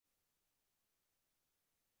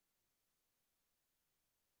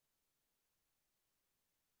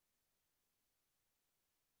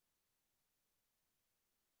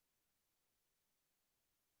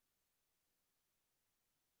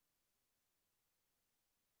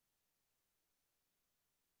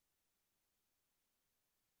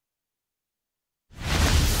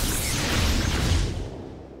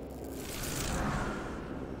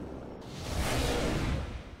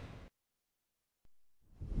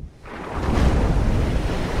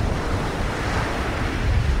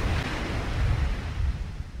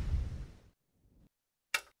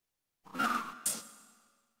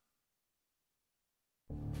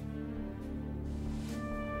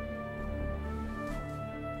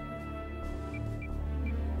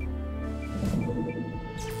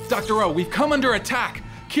Dr. O, we've come under attack.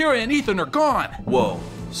 Kira and Ethan are gone. Whoa,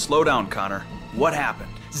 slow down, Connor. What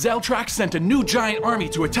happened? Zeltrax sent a new giant army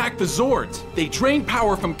to attack the Zords. They drained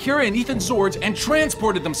power from Kira and Ethan's Zords and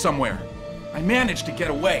transported them somewhere. I managed to get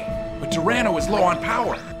away, but Tyranno is low on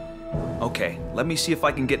power. Okay, let me see if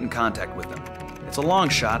I can get in contact with them. It's a long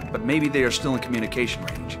shot, but maybe they are still in communication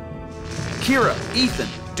range. Kira, Ethan,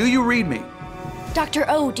 do you read me? Dr.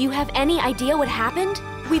 O, do you have any idea what happened?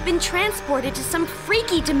 We've been transported to some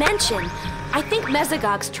freaky dimension. I think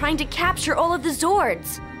Mesogog's trying to capture all of the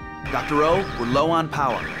Zords. Dr. O, we're low on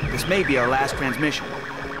power. This may be our last transmission.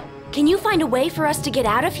 Can you find a way for us to get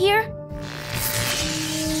out of here?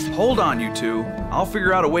 Hold on, you two. I'll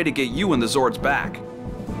figure out a way to get you and the Zords back.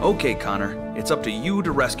 Okay, Connor, it's up to you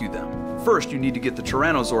to rescue them. First, you need to get the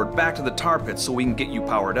Tyrannosaur back to the tar pits so we can get you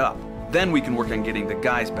powered up. Then we can work on getting the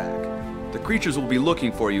guys back. The creatures will be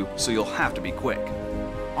looking for you, so you'll have to be quick.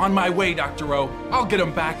 On my way, Dr. O. I'll get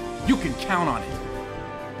them back. You can count on it.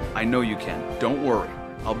 I know you can. Don't worry.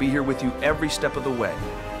 I'll be here with you every step of the way.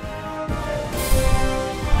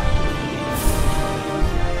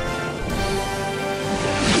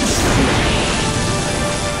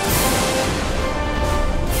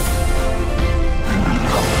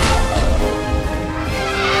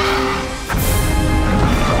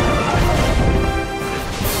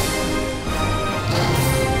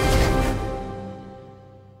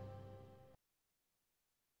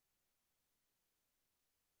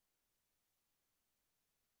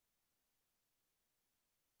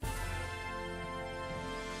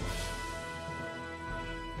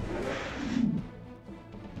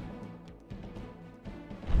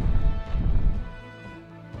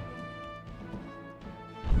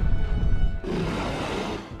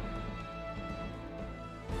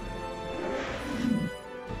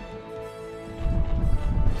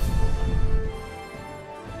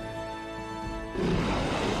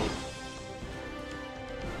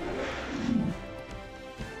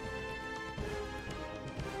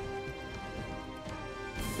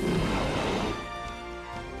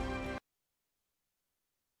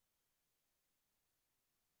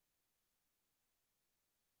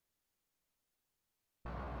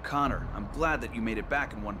 Connor, I'm glad that you made it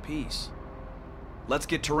back in one piece. Let's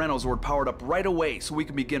get Tyrannosaur powered up right away so we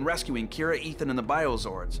can begin rescuing Kira, Ethan, and the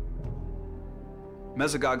Biozords.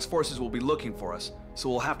 Mesogog's forces will be looking for us, so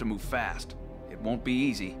we'll have to move fast. It won't be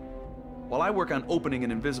easy. While I work on opening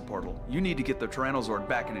an Invisiportal, you need to get the Tyrannosaur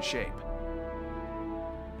back into shape.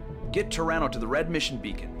 Get Tyranno to the red mission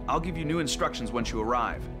beacon. I'll give you new instructions once you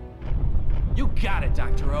arrive. You got it,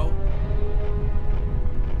 Dr. O.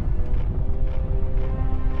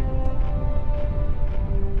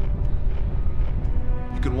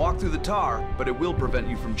 You can walk through the tar, but it will prevent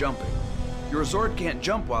you from jumping. Your Zord can't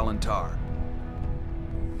jump while in tar.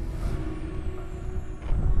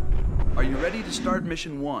 Are you ready to start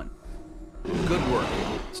mission 1? Good work.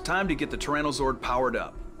 It's time to get the Tyrannosaur powered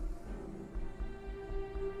up.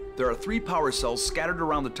 There are 3 power cells scattered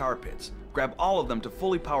around the tar pits. Grab all of them to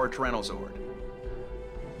fully power Tyrannosaur.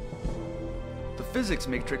 The physics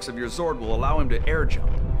matrix of your Zord will allow him to air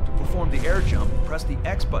jump. To perform the air jump, press the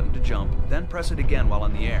X button to jump, then press it again while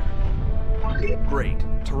in the air. Great.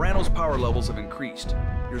 Tyranno's power levels have increased.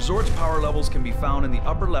 Your Zord's power levels can be found in the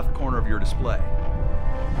upper left corner of your display.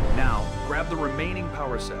 Now, grab the remaining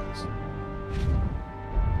power cells.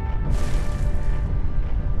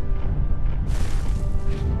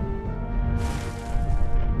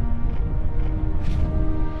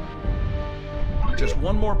 Just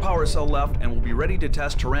one more power cell left and we'll be ready to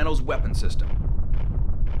test Tyranno's weapon system.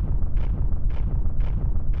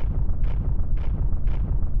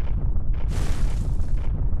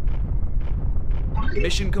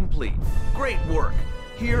 Mission complete. Great work.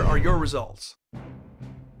 Here are your results.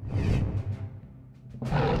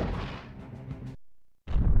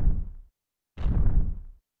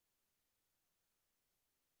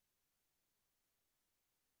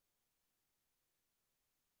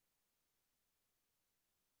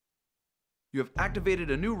 You have activated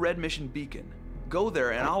a new red mission beacon. Go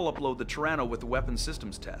there and I'll upload the Tyranno with the weapon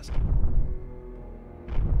systems test.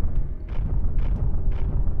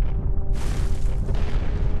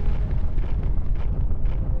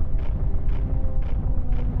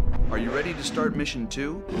 Are you ready to start mission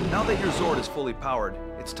 2? Now that your Zord is fully powered,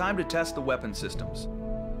 it's time to test the weapon systems.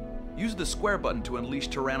 Use the square button to unleash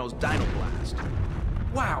Tyranno's Dino Blast.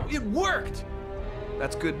 Wow, it worked!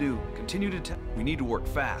 That's good news. Continue to test. We need to work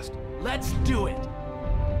fast. Let's do it!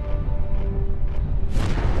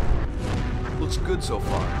 Looks good so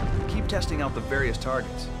far. Keep testing out the various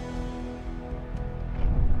targets.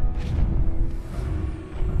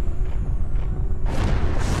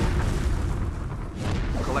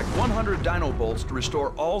 Collect 200 Dino bolts to restore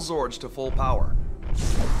all Zords to full power.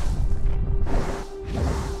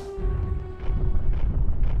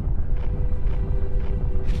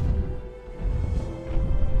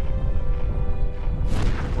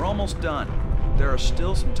 We're almost done. There are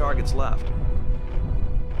still some targets left.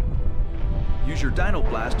 Use your Dino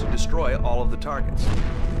Blast to destroy all of the targets.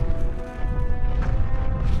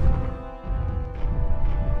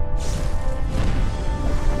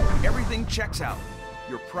 Everything checks out.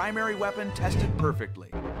 Your primary weapon tested perfectly.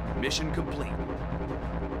 Mission complete.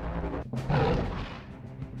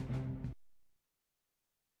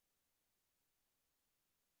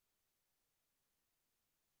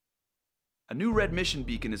 A new red mission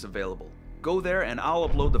beacon is available. Go there and I'll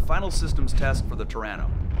upload the final systems test for the Tyranno.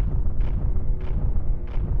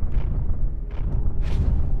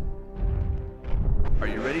 Are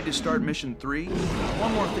you ready to start Mission 3?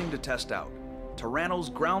 One more thing to test out. Tyranno's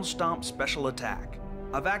Ground Stomp Special Attack.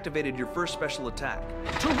 I've activated your first special attack.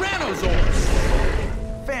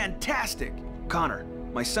 Tyrannosaurs! Fantastic! Connor,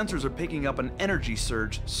 my sensors are picking up an energy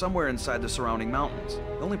surge somewhere inside the surrounding mountains.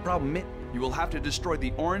 The only problem is, you will have to destroy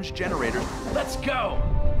the orange generators. Let's go!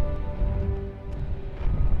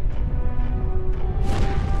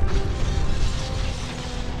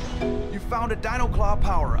 You found a Dino Claw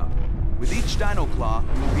power-up. With each Dino Claw,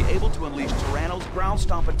 you will be able to unleash Tyranno's Ground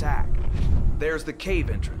Stomp attack. There's the cave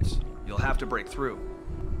entrance. You'll have to break through.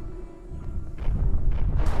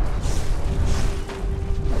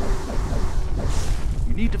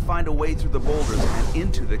 You need to find a way through the boulders and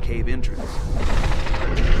into the cave entrance.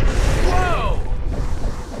 Whoa!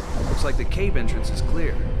 Looks like the cave entrance is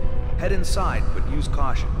clear. Head inside, but use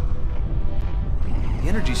caution. The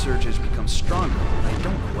energy surge has become stronger, and I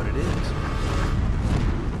don't know what it is.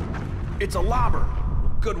 It's a lobber!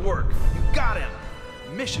 Good work. You got him!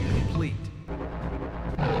 Mission complete.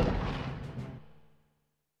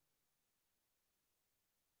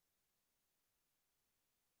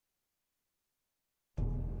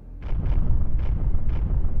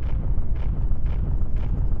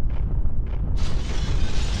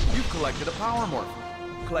 You've collected a power morph.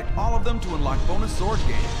 Collect all of them to unlock bonus Zord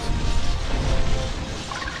games.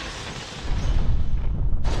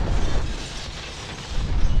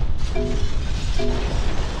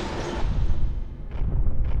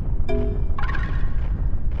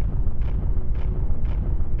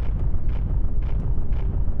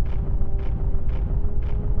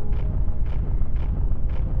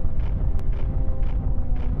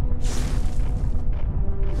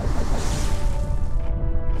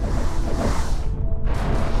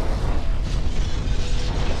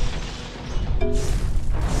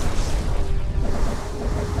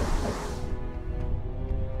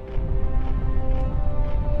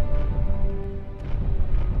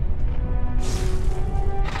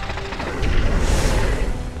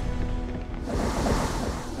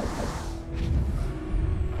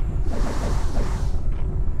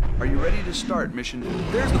 Start mission.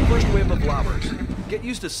 There's the first wave of lobbers. Get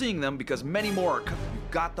used to seeing them because many more are coming.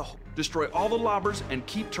 You've got to destroy all the lobbers and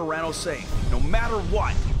keep Tyranno safe, no matter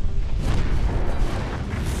what.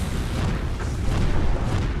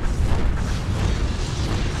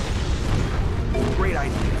 Great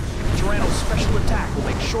idea. Tyranno's special attack will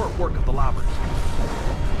make short work of the lobbers.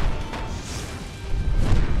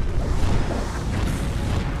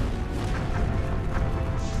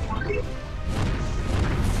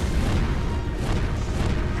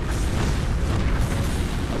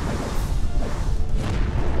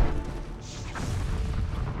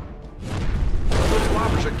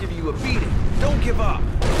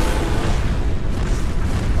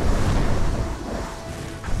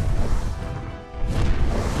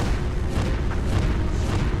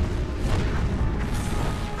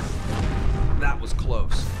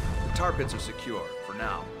 Pits are secure for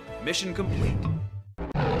now. Mission complete.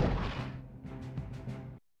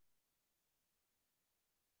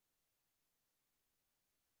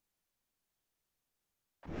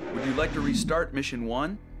 Would you like to restart Mission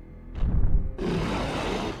 1?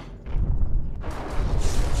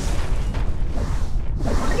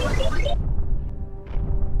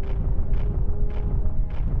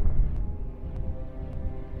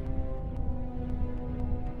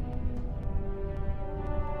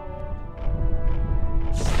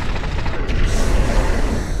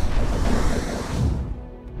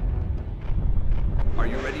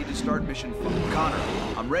 Mission 5. Connor,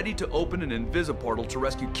 I'm ready to open an invisiportal to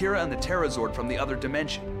rescue Kira and the Terrazord from the other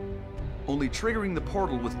dimension. Only triggering the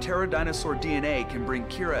portal with Terra Dinosaur DNA can bring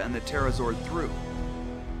Kira and the Terrazord through.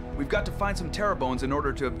 We've got to find some Terrabones in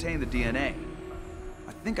order to obtain the DNA.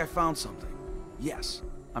 I think I found something. Yes,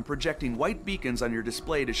 I'm projecting white beacons on your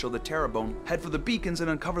display to show the Terrabone. Head for the beacons and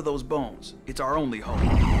uncover those bones. It's our only hope.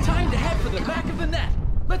 Time to head for the back of the net.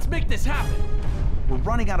 Let's make this happen. We're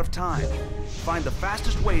running out of time. Find the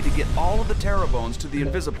fastest way to get all of the Terrabones to the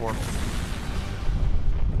Invisiportal.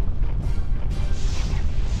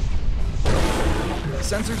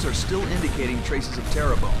 Sensors are still indicating traces of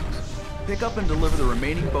Terrabones. Pick up and deliver the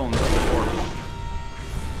remaining bones to the portal.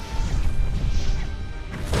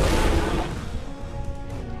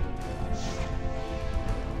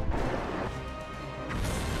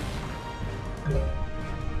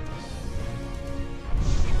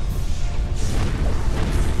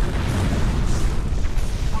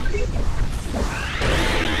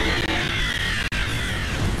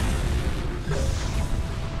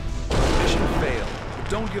 Mission failed. But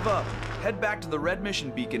don't give up. Head back to the red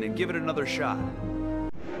mission beacon and give it another shot.